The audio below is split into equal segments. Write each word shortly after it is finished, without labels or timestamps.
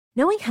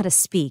Knowing how to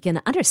speak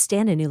and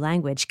understand a new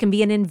language can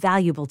be an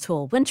invaluable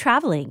tool when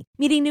traveling,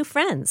 meeting new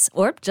friends,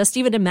 or just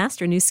even to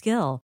master a new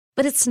skill.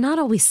 But it's not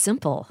always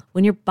simple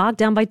when you're bogged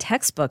down by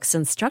textbooks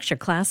and structured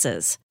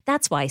classes.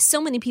 That's why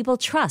so many people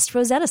trust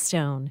Rosetta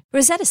Stone.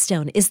 Rosetta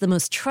Stone is the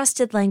most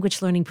trusted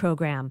language learning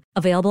program,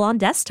 available on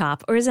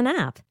desktop or as an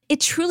app. It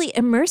truly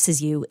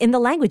immerses you in the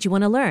language you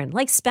want to learn,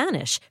 like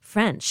Spanish,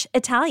 French,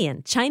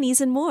 Italian,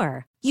 Chinese, and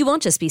more. You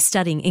won't just be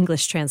studying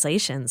English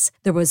translations.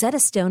 The Rosetta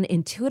Stone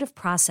intuitive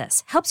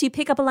process helps you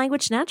pick up a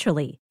language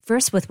naturally,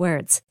 first with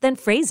words, then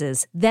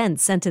phrases, then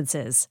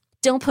sentences.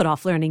 Don't put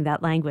off learning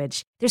that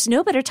language. There's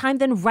no better time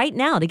than right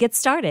now to get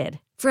started.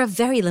 For a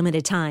very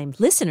limited time,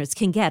 listeners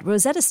can get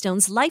Rosetta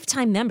Stone's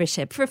lifetime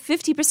membership for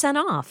 50%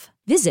 off.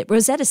 Visit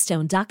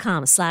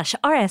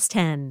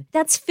rosettastone.com/rs10.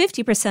 That's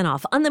 50%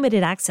 off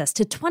unlimited access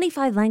to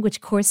 25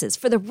 language courses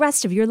for the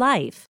rest of your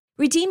life.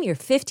 Redeem your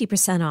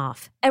 50%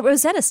 off at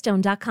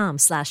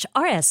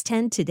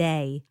rosettastone.com/rs10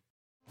 today.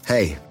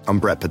 Hey, I'm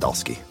Brett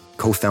Podolsky,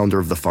 co-founder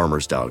of The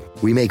Farmer's Dog.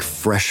 We make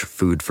fresh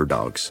food for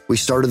dogs. We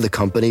started the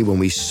company when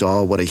we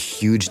saw what a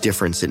huge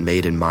difference it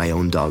made in my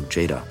own dog,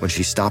 Jada, when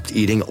she stopped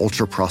eating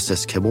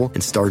ultra-processed kibble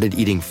and started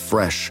eating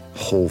fresh,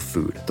 whole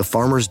food. The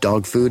Farmer's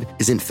Dog food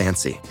isn't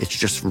fancy. It's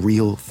just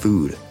real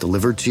food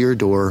delivered to your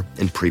door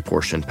in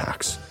pre-portioned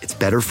packs. It's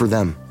better for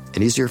them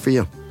and easier for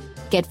you.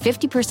 Get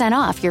 50%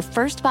 off your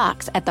first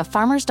box at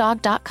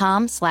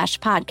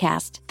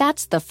thefarmersdog.com/podcast.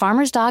 That's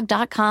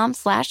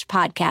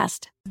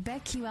thefarmersdog.com/podcast.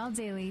 BetQL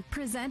Daily,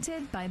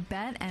 presented by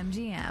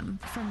BetMGM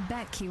from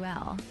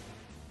BetQL.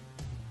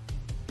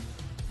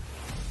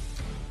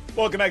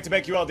 Welcome back to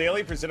BetQL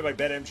Daily, presented by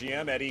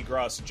BetMGM. Ed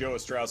Egros, Joe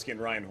Ostrowski, and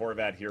Ryan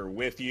Horvat here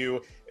with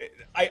you.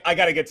 I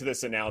got to get to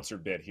this announcer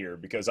bit here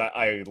because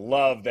I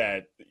love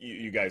that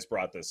you guys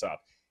brought this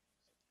up.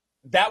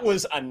 That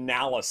was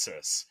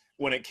analysis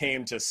when it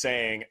came to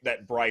saying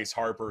that Bryce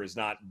Harper is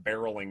not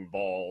barreling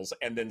balls,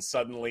 and then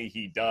suddenly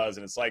he does,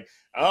 and it's like,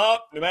 oh,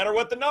 no matter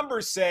what the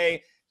numbers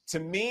say. To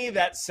me,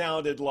 that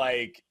sounded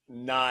like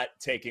not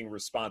taking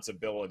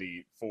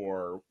responsibility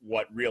for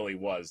what really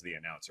was the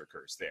announcer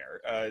curse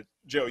there.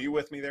 Joe, you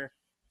with me there?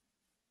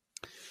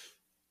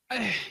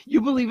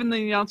 You believe in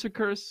the announcer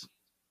curse?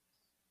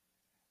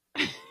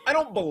 I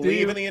don't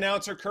believe in the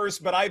announcer curse,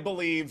 but I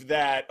believe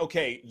that,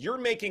 okay, you're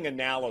making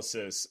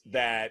analysis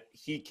that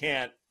he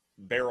can't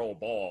barrel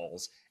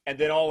balls, and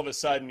then all of a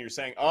sudden you're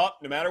saying, oh,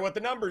 no matter what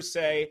the numbers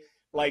say.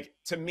 Like,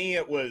 to me,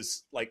 it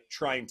was like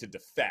trying to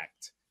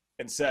defect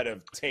instead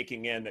of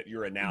taking in that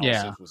your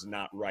analysis was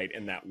not right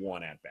in that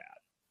one at bat.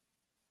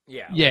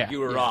 Yeah.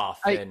 You were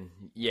off. Right.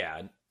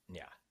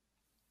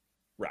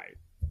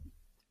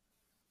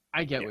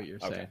 I get what you're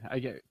saying. I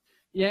get it.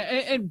 Yeah,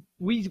 and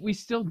we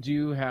still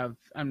do have,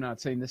 I'm not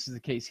saying this is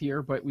the case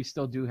here, but we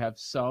still do have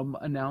some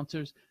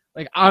announcers.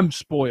 Like, I'm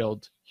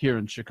spoiled here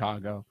in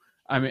Chicago.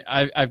 I mean,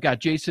 I've got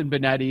Jason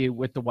Benetti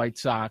with the White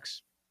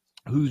Sox,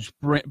 who's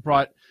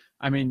brought,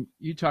 I mean,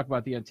 you talk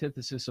about the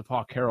antithesis of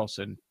Hawk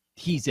Harrelson.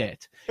 He's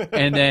it.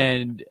 And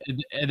then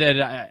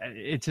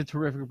it's a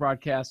terrific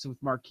broadcast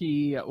with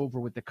Marquis over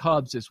with the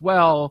Cubs as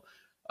well,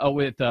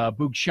 with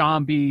Boog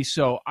Shambi.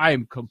 So I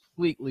am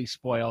completely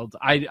spoiled.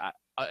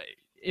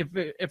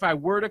 If I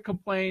were to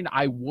complain,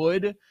 I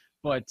would.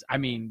 But, I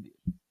mean,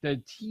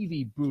 the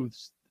TV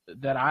booths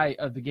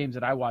of the games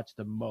that I watch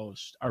the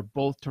most are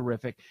both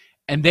terrific.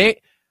 And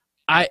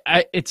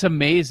it's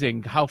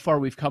amazing how far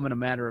we've come in a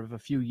matter of a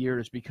few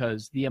years,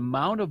 because the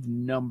amount of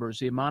numbers,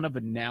 the amount of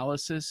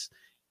analysis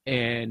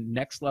and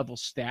next level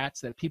stats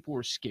that people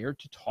were scared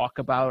to talk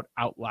about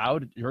out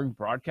loud during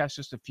broadcasts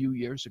just a few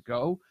years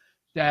ago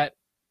that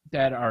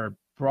are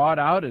brought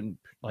out in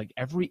like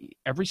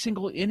every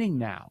single inning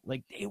now.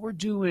 Like, they were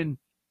doing,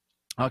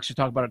 I'll actually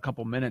talk about it in a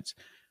couple minutes.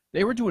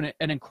 They were doing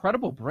an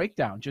incredible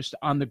breakdown just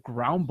on the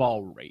ground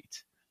ball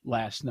rate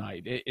last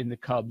night in the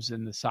Cubs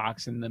and the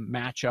Sox, and the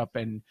matchup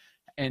and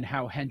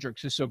how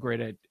Hendricks is so great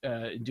at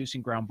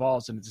inducing ground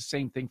balls. And it's the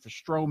same thing for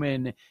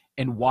Stroman,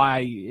 and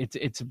why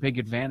it's a big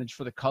advantage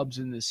for the Cubs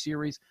in this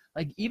series.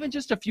 Like, even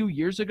just a few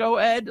years ago,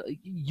 Ed,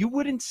 you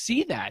wouldn't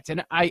see that.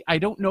 And I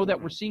don't know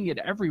that we're seeing it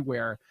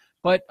everywhere,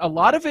 but a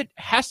lot of it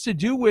has to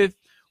do with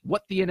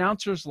what the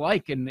announcers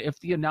like, and if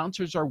the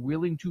announcers are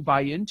willing to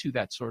buy into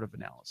that sort of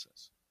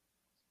analysis.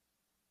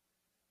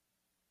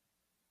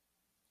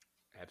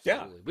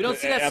 Absolutely. Yeah, we don't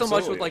see that so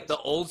much with like the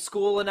old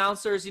school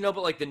announcers, but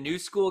like the new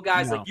school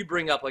guys, like you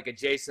bring up like a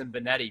Jason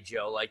Benetti,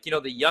 Joe, like,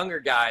 the younger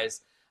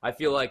guys, I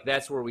feel like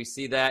that's where we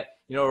see that,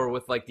 or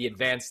with like the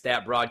advanced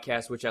stat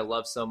broadcast, which I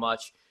love so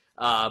much.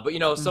 But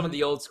some of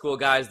the old school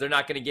guys, they're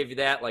not going to give you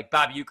that. Like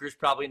Bob Uecker's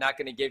probably not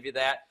going to give you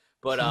that,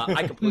 but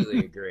I completely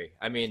agree.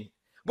 I mean,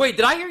 wait,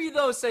 did I hear you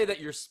though say that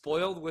you're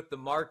spoiled with the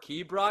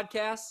marquee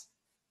broadcasts?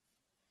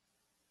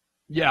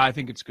 Yeah, I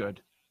think it's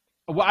good.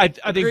 Well, I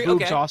think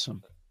Boog's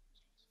awesome.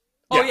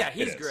 Oh yeah,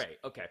 he's great.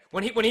 Okay,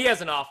 when he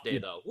has an off day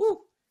though,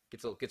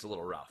 gets a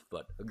little rough.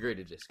 But agree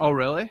to disagree. Oh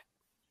really?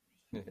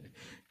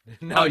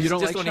 No, you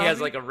don't just like when Shambi? He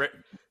has like a.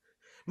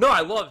 No,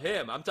 I love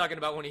him. I'm talking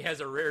about when he has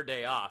a rare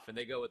day off and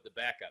they go with the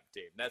backup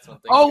team. That's one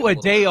thing. Oh, a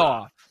day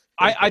off.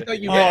 I thought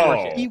you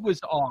meant he was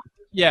off.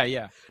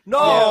 Yeah.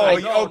 No,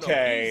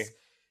 okay.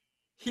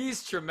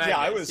 He's tremendous.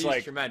 Yeah, I was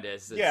he's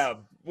tremendous.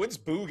 When's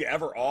Boog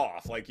ever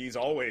off? Like, he's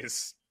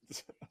always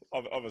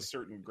of a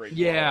certain great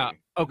quality.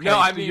 Okay. No,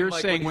 I so mean, you're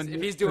like, saying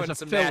if he's doing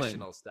some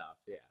national stuff,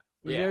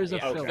 there's a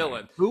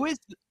fill-in. Who's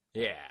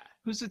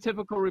the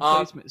typical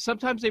replacement?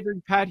 Sometimes they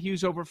bring Pat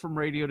Hughes over from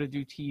radio to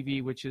do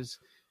TV, which is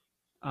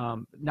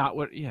not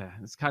what. Yeah,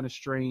 it's kind of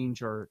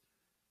strange. Or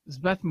is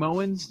Beth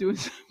Mowens doing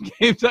some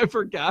games? I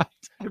forgot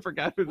who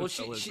the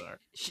fill-ins are.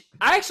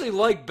 I actually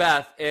like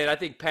Beth, and I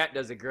think Pat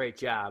does a great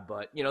job.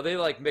 But they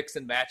like mix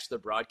and match their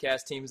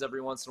broadcast teams every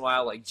once in a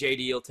while. Like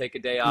JD will take a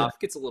day off.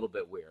 Gets a little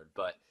bit weird,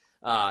 but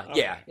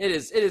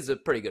it is a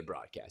pretty good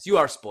broadcast. You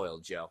are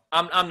spoiled, Joe.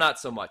 I'm not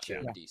so much here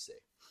in DC.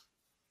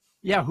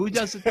 Yeah, who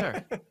does it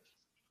there?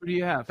 Who do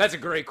you have? That's a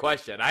great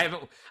question. I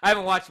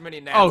haven't watched many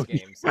Nats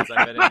games since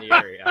I've been in the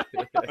area.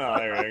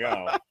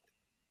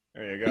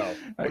 There you go.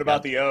 What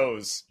about the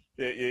O's?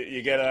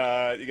 You get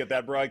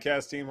that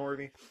broadcast team,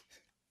 Horvey?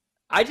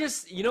 I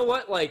just, you know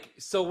what? Like,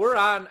 so we're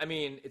on. I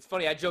mean, it's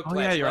funny. I joked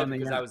last night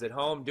because I was at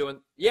home doing.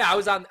 Yeah,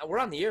 we're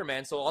on the air,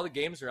 man. So all the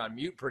games are on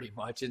mute pretty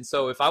much. And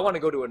so if I want to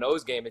go to an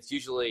O's game, it's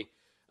usually,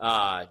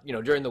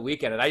 during the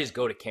weekend, and I just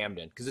go to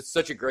Camden because it's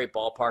such a great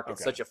ballpark.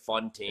 It's such a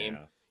fun team.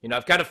 Yeah.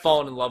 I've kind of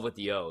fallen in love with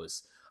the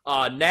O's.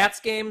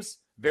 Nats games,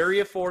 very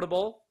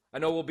affordable. I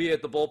know we'll be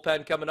at the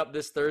bullpen coming up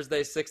this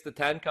Thursday, 6 to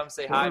 10. Come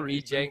say hi, me,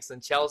 Jenks,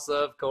 and Chelsea,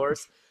 of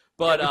course.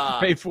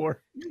 But pay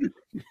for.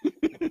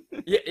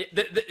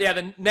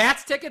 The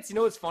Nats tickets. You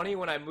know what's funny?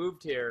 When I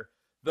moved here,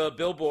 the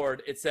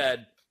billboard, it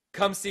said,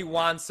 "Come see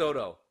Juan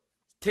Soto."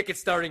 Tickets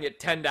starting at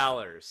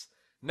 $10.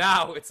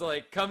 Now it's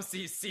like, "Come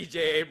see C.J.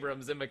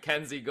 Abrams and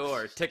Mackenzie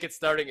Gore." Tickets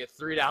starting at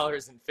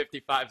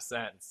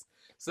 $3.55.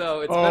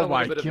 So it's been a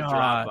little bit of a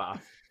drop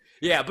off.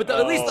 Yeah, but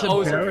at least the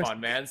O's are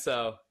fun, man.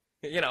 So,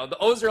 the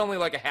O's are only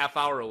like a half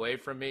hour away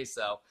from me,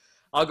 so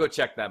I'll go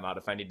check them out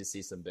if I need to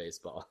see some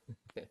baseball.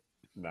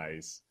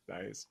 Nice.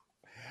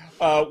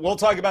 We'll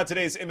talk about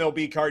today's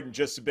MLB card in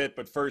just a bit,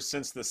 but first,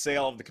 since the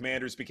sale of the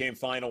Commanders became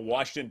final,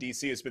 Washington,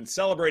 D.C. has been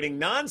celebrating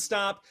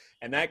nonstop,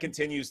 and that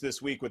continues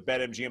this week with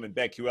BetMGM and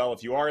BetQL.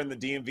 If you are in the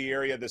DMV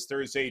area this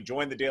Thursday,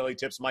 join the Daily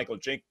Tips Michael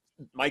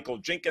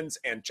Jenkins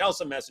and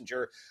Chelsea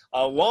Messenger,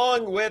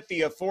 along with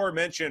the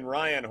aforementioned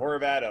Ryan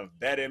Horvat of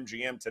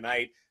BetMGM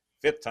tonight.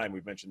 5th time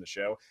we've mentioned the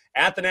show.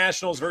 At the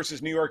Nationals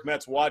versus New York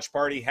Mets watch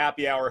party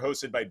happy hour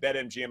hosted by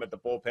BetMGM at the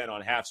Bullpen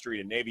on Half Street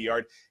in Navy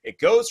Yard. It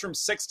goes from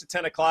 6 to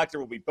 10 o'clock. There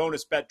will be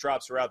bonus bet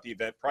drops throughout the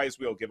event, prize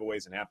wheel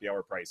giveaways, and happy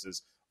hour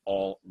prices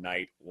all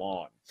night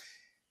long.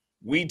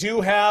 We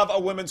do have a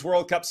Women's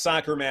World Cup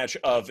soccer match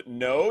of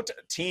note.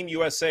 Team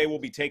USA will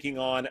be taking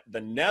on the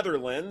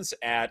Netherlands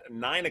at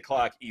 9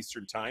 o'clock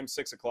Eastern Time,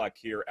 6 o'clock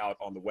here out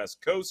on the West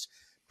Coast.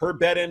 Per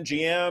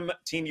BetMGM,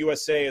 Team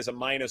USA is a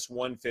minus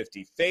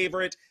 150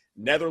 favorite.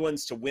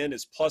 Netherlands to win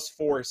is plus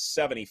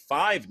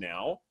 475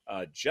 now,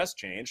 just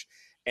changed.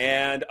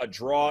 And a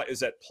draw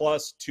is at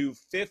plus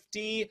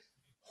 250.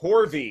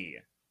 Horvey,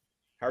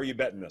 how are you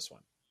betting this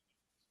one?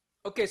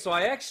 Okay, so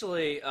I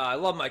actually I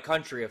love my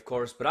country, of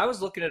course, but I was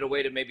looking at a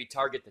way to maybe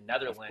target the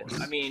Netherlands.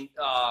 I mean,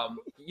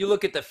 you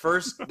look at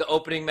the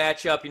opening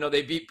matchup,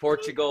 they beat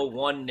Portugal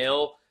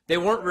 1-0. They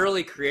weren't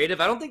really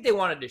creative. I don't think they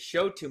wanted to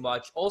show too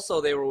much.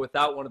 Also, they were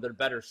without one of their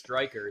better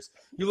strikers.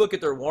 You look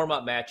at their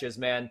warm-up matches,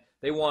 man.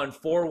 They won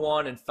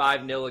 4-1 and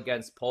 5-0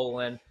 against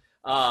Poland.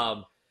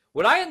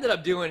 What I ended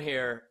up doing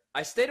here,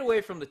 I stayed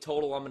away from the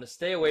total. I'm going to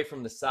stay away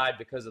from the side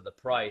because of the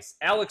price.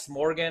 Alex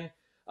Morgan,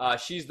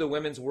 she's the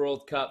Women's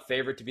World Cup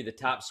favorite to be the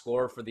top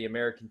scorer for the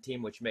American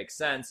team, which makes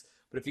sense.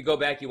 But if you go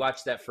back, you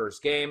watch that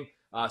first game,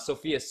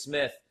 Sophia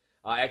Smith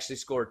actually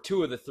scored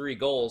 2 of the 3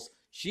 goals.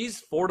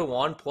 She's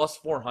 4-1 plus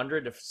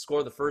 400 to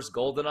score the first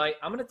goal tonight.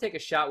 I'm going to take a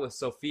shot with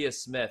Sophia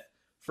Smith,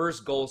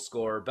 first goal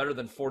scorer, better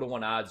than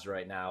 4-1 odds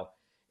right now.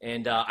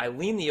 And I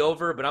lean the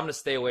over, but I'm going to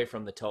stay away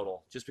from the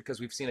total just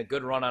because we've seen a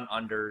good run on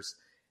unders.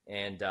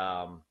 And,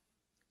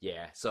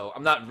 so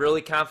I'm not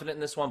really confident in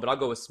this one, but I'll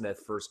go with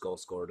Smith, first goal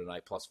scorer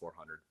tonight, plus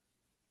 400.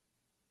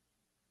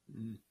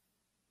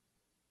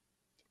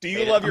 Do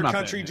you love your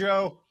country,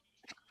 Joe?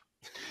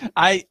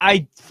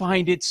 I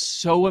find it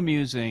so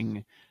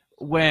amusing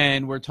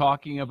when we're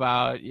talking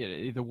about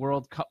the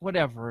World Cup,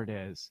 whatever it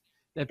is,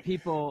 that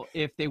people,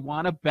 if they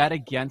want to bet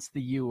against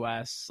the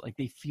U.S., like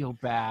they feel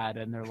bad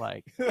and they're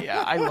like,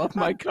 yeah, I love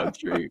my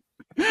country.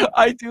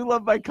 I do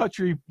love my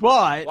country,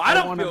 but I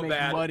don't feel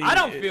bad. Money. I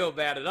don't feel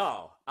bad at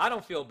all.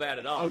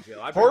 Joe.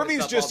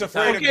 Horvey's just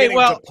afraid of getting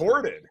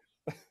deported.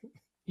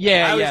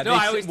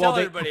 I always tell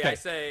everybody, I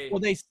say. Well,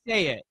 they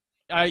say it.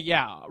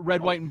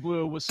 Red, white, and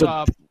blue, what's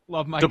up?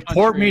 Love my country.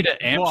 Deport me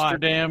to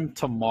Amsterdam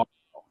tomorrow.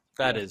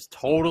 That is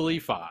totally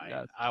fine.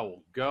 Yes. I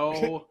will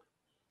go.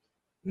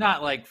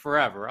 Not like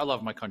forever. I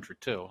love my country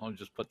too. I'll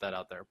just put that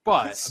out there.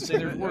 But I'm saying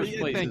there's worse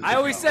places. I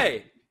always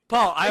say,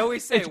 Paul,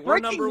 we're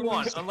number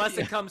one. Unless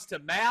it comes to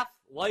math,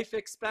 life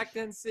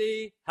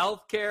expectancy,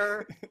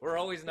 healthcare, we're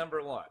always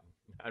number one.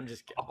 I'm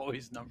just kidding.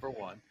 Always number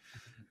one.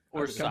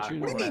 Or soccer.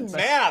 What do you mean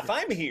math?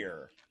 I'm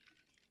here.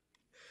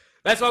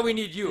 That's why we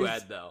need you,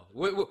 Ed, though.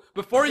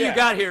 Before you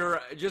got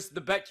here, just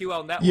the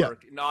BetQL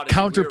network. Yeah.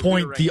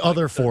 Counterpoint, the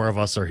other four of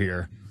us are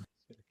here.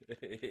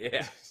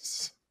 Yeah.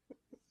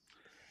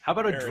 How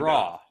about a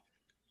draw?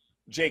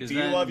 Jake, do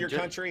you love your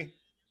country?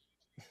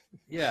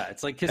 Yeah,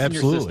 it's like kissing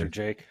your sister,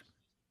 Jake.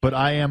 But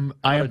I am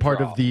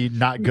part of the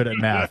not good at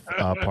math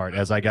part,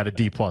 as I got a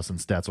D+ in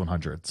Stats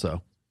 100.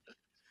 So.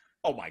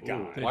 Oh my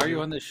God! Why are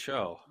you on this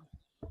show?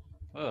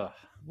 Ugh.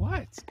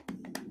 What?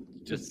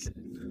 Just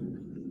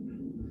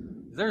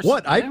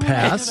what? I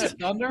passed.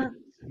 Thunder?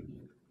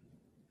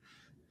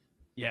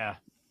 Yeah.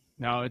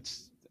 No,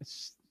 it's.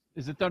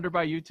 Is it Thunder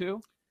by you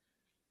too?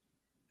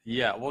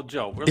 Yeah. Well,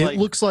 Joe, it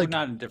looks like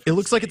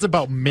it's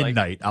about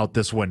midnight out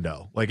this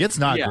window. Like it's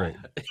not great.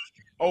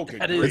 Okay,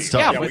 it's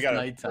tough. Yeah, we got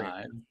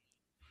nighttime.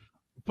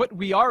 But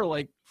we are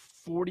like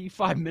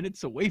 45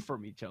 minutes away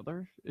from each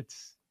other.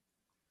 That's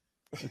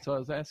what I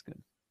was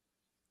asking.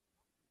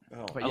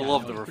 Oh, I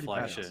love the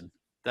reflection.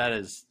 That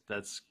was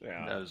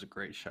a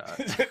great shot.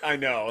 I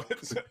know.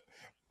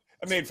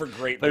 I made for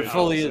great. But it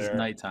fully is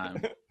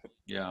nighttime.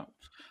 Yeah.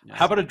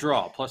 How about a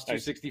draw? Plus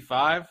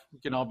 265? We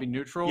can all be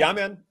neutral? Yeah, I'm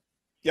in.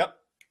 Yep.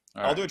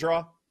 All I'll do a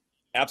draw.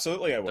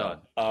 Absolutely, I will.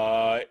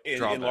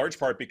 In large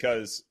part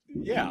because,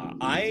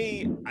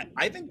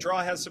 I think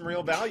draw has some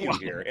real value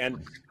here.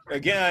 And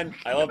again,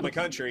 I love my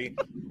country,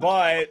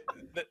 but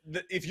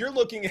if you're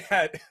looking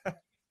at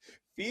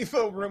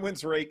FIFA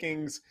women's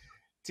rankings,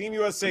 Team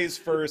USA's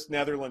first,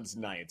 Netherlands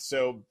ninth.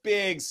 So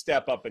big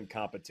step up in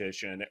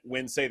competition.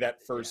 When, say,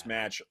 that first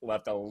match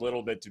left a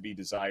little bit to be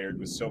desired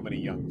with so many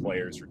young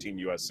players for Team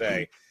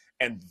USA.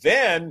 And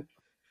then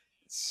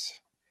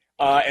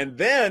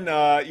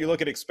you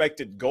look at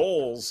expected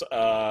goals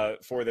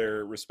for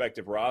their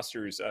respective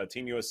rosters.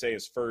 Team USA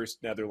is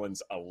first,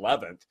 Netherlands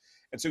 11th.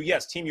 And so,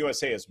 yes, Team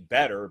USA is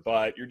better,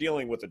 but you're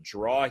dealing with a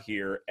draw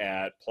here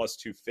at plus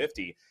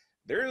 250.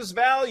 There's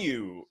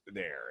value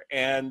there.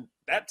 And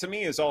that, to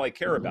me, is all I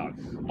care about.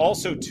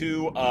 Also,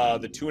 too,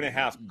 the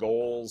 2.5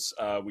 goals.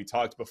 We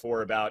talked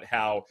before about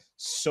how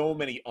so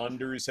many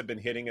unders have been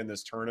hitting in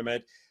this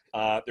tournament.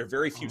 There are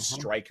very few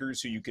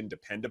strikers who you can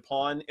depend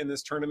upon in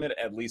this tournament,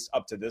 at least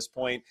up to this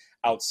point,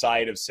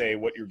 outside of, say,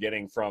 what you're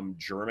getting from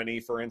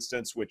Germany, for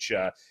instance, which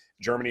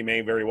Germany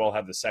may very well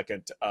have the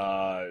second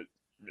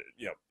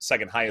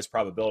highest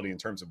probability in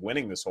terms of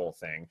winning this whole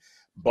thing.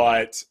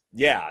 But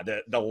yeah,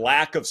 the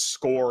lack of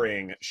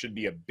scoring should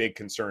be a big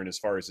concern as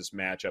far as this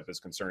matchup is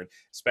concerned,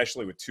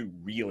 especially with two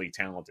really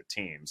talented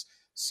teams.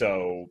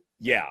 So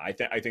yeah,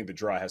 I think the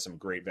draw has some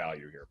great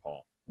value here,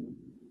 Paul.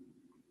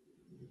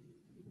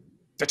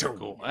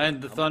 Cool.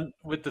 And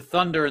with the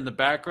thunder in the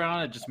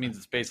background, it just means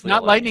it's basically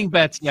not lightning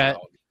bets yet.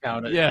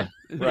 Count it. Yeah,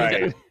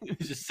 right.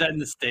 Just setting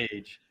the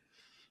stage.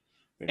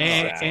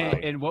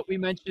 And what we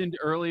mentioned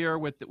earlier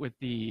with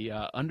the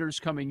unders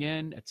coming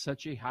in at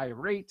such a high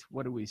rate,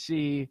 what do we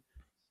see?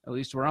 At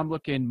least where I'm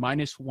looking,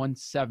 minus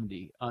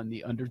 170 on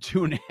the under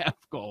 2.5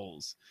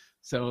 goals.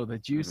 So the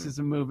juice is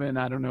moving.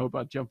 I don't know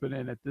about jumping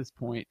in at this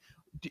point.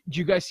 Do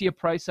you guys see a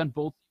price on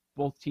both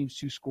teams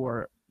to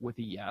score with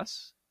a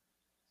yes?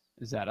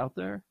 Is that out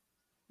there?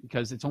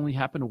 Because it's only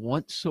happened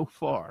once so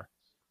far.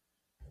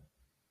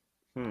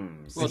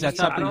 Well, that's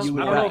something you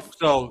would like.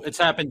 So it's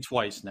happened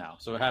twice now.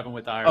 So it happened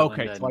with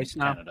Ireland and twice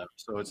Canada. Now?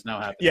 So it's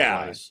now happened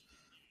twice.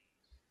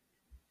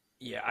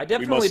 Yeah, I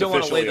definitely don't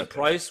want to lay the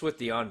price with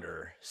the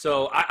under.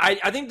 So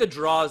I think the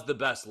draw is the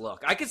best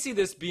look. I could see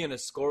this being a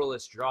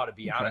scoreless draw, to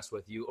be honest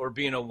with you, or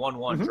being a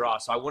 1-1 draw.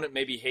 So I wouldn't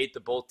maybe hate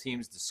the both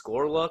teams to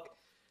score look.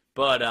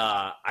 But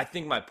I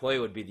think my play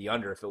would be the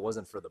under if it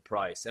wasn't for the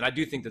price. And I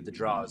do think that the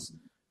draw is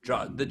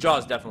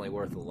definitely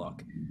worth a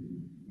look.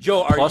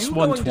 Joe, are plus you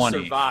going 120.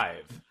 to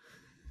survive?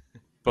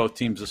 Both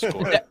teams have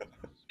scored.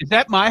 Is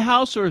that my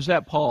house or is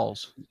that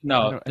Paul's?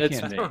 No,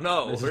 it's me. I don't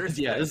know. This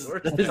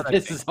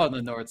is on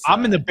the north side.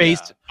 I'm in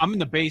the I'm in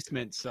the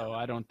basement, so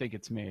I don't think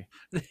it's me.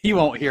 You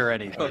won't hear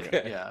anything.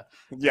 Okay. Yeah,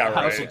 the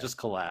house will just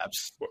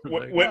collapse.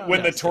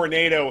 When the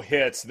tornado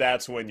hits,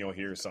 that's when you'll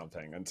hear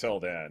something. Until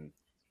then,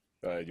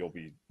 you'll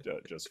be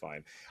just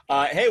fine.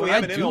 Hey, we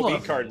have an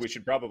MLB card. We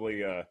should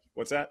probably.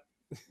 What's that?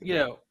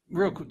 Yeah,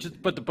 real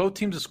quick. But both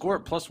teams have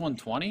scored plus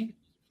 120.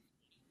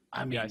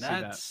 I mean,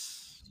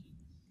 that's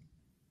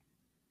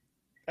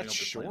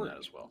short that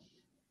as well.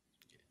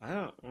 I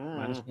don't.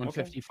 Minus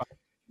 155. Okay.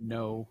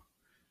 No.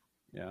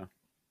 Yeah.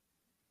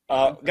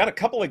 Got a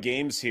couple of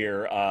games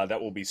here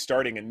that will be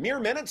starting in mere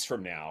minutes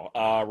from now.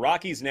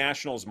 Rockies,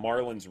 Nationals,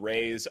 Marlins,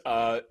 Rays.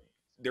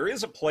 There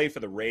is a play for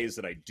the Rays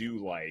that I do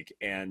like,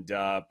 and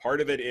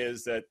part of it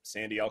is that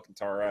Sandy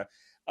Alcantara,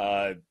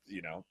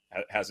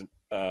 hasn't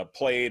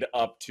played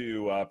up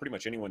to pretty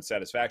much anyone's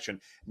satisfaction.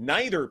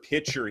 Neither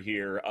pitcher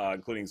here,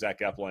 including Zach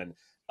Eflin,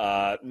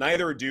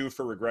 neither are due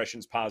for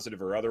regressions,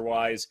 positive or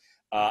otherwise.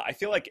 I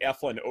feel like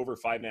Eflin over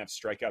 5.5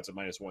 strikeouts at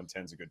minus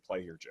 110 is a good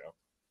play here, Joe.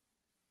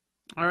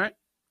 All right.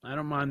 I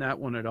don't mind that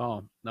one at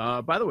all.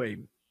 By the way,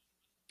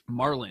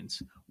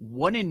 Marlins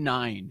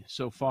 1-9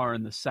 so far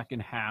in the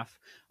second half.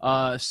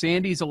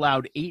 Sandy's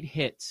allowed 8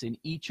 hits in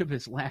each of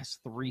his last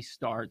 3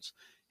 starts.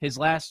 His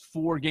last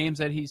 4 games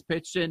that he's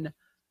pitched in,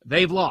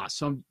 They've lost.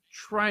 So I'm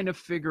trying to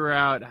figure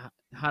out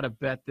how to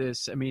bet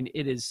this. I mean,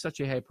 it is such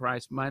a high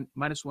price,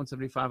 minus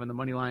 175 on the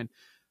money line.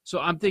 So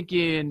I'm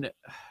thinking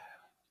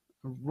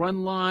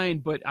run line,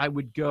 but I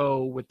would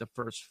go with the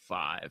first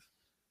 5.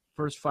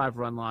 First 5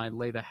 run line,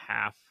 lay the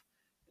half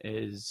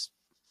is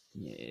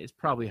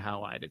probably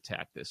how I'd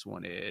attack this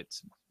one.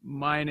 It's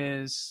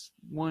minus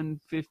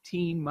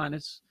 115,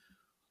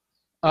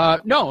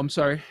 no, I'm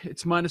sorry.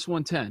 It's minus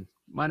 110.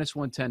 Minus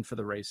 110 for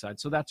the race side.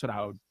 So that's what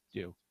I would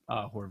do,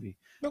 Horvey.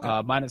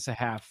 Okay. Minus a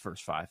half,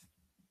 first 5.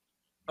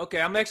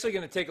 Okay, I'm actually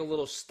going to take a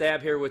little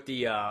stab here with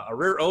the a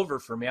rear over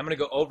for me. I'm going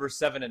to go over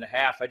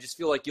 7.5. I just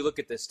feel like you look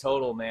at this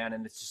total, man,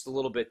 and it's just a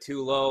little bit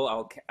too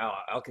low.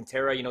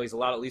 Alcantara, he's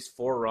allowed at least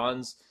 4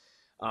 runs.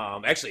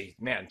 Actually,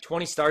 man,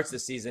 20 starts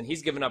this season.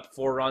 He's given up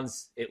 4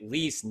 runs at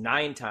least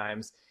 9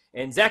 times.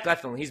 And Zach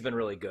Eflin, he's been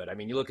really good. I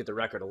mean, you look at the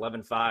record,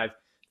 11-5,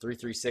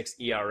 3.36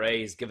 ERA.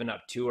 He's given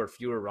up 2 or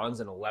fewer runs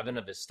in 11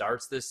 of his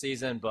starts this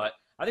season. But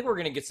I think we're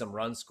going to get some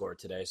runs scored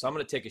today. So I'm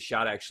going to take a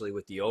shot, actually,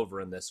 with the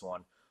over in this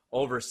one.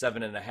 Over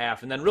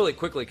 7.5. And then really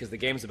quickly, because the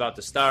game's about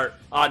to start,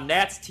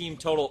 Nats team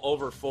total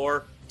over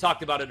 4.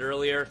 Talked about it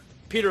earlier.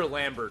 Peter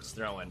Lambert's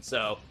throwing.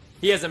 So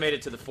he hasn't made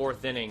it to the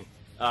 4th inning.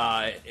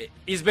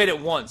 He's made it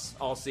once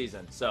all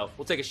season. So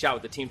we'll take a shot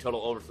with the team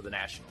total over for the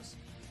Nationals.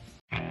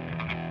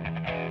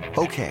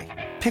 Okay,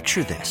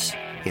 picture this.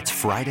 It's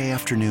Friday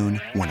afternoon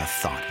when a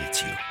thought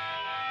hits you.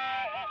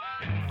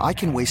 I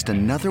can waste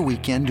another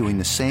weekend doing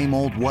the same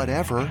old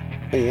whatever,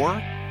 or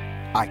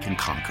I can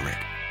conquer it.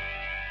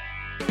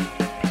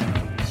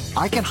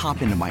 I can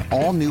hop into my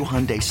all-new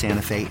Hyundai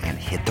Santa Fe and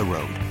hit the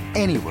road.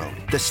 Any road.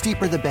 The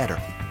steeper, the better.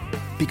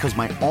 Because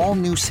my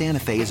all-new Santa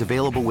Fe is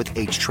available with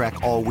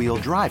H-Track all-wheel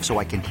drive, so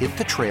I can hit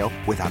the trail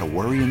without a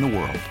worry in the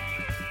world.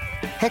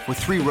 Heck, with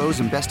 3 rows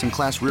and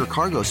best-in-class rear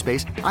cargo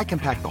space, I can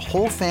pack the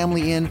whole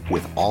family in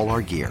with all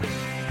our gear.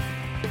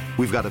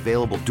 We've got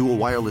available dual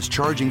wireless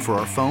charging for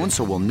our phones,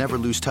 so we'll never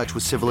lose touch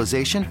with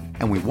civilization,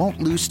 and we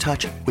won't lose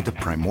touch with the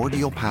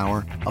primordial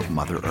power of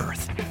Mother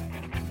Earth.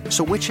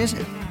 So which is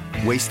it?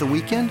 Waste the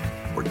weekend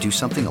or do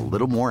something a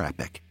little more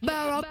epic?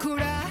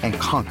 And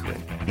conquer it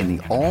in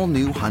the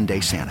all-new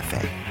Hyundai Santa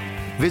Fe.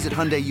 Visit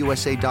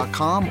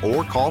HyundaiUSA.com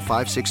or call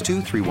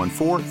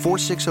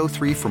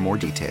 562-314-4603 for more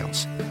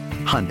details.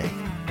 Hyundai,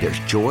 there's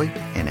joy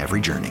in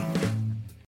every journey.